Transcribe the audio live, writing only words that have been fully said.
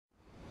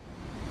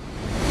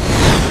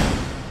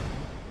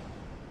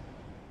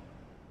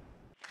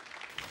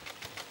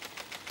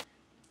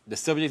The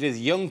subject is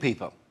young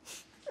people.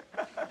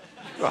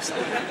 Russell.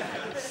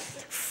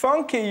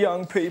 Funky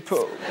young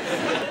people.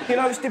 You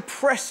know, it's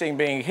depressing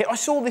being hit. I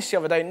saw this the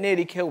other day, it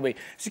nearly killed me.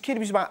 There's a kid who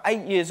was about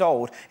 8 years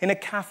old in a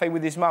cafe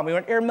with his mum. He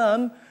went, "Here,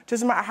 Mum,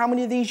 doesn't matter how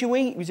many of these you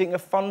eat." He was eating a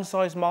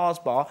fun-sized Mars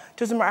bar.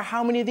 "Doesn't matter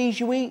how many of these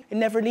you eat, it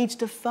never leads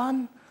to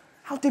fun."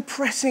 How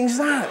depressing is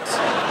that?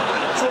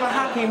 It's not a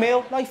happy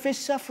meal. Life is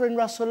suffering,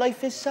 Russell.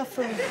 Life is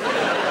suffering.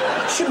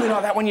 It shouldn't be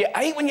like that when you're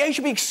 8. When you're 8, you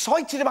should be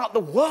excited about the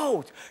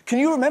world. Can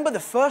you remember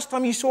the first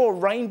time you saw a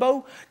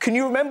rainbow? Can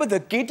you remember the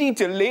giddy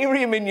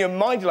delirium in your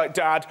mind? You're like,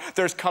 "Dad,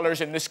 there's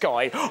colours in the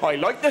sky. I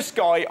like the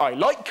sky. I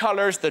like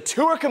colours. The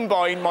two are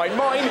combined. My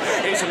mind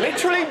is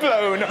literally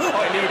blown.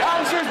 I need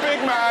answers, big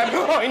man.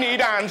 I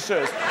need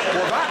answers."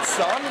 Well,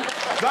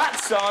 that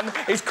sun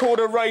is called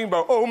a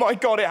rainbow. Oh, my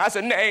God, it has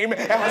a name.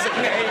 It has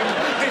a name.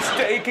 This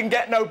day can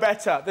get no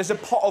better. There's a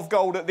pot of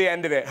gold at the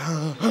end of it.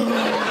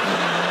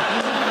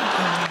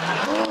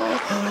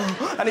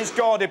 And it's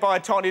guarded by a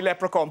tiny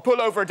leprechaun. Pull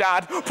over,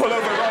 Dad. Pull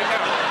over right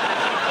now.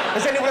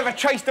 Has anyone ever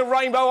chased a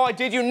rainbow? I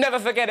did. You never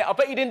forget it. I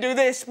bet you didn't do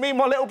this. Me and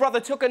my little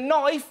brother took a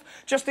knife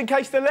just in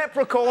case the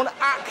leprechaun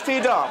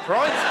acted up,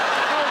 right?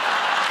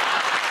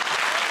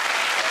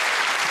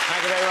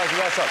 Thank you very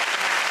much.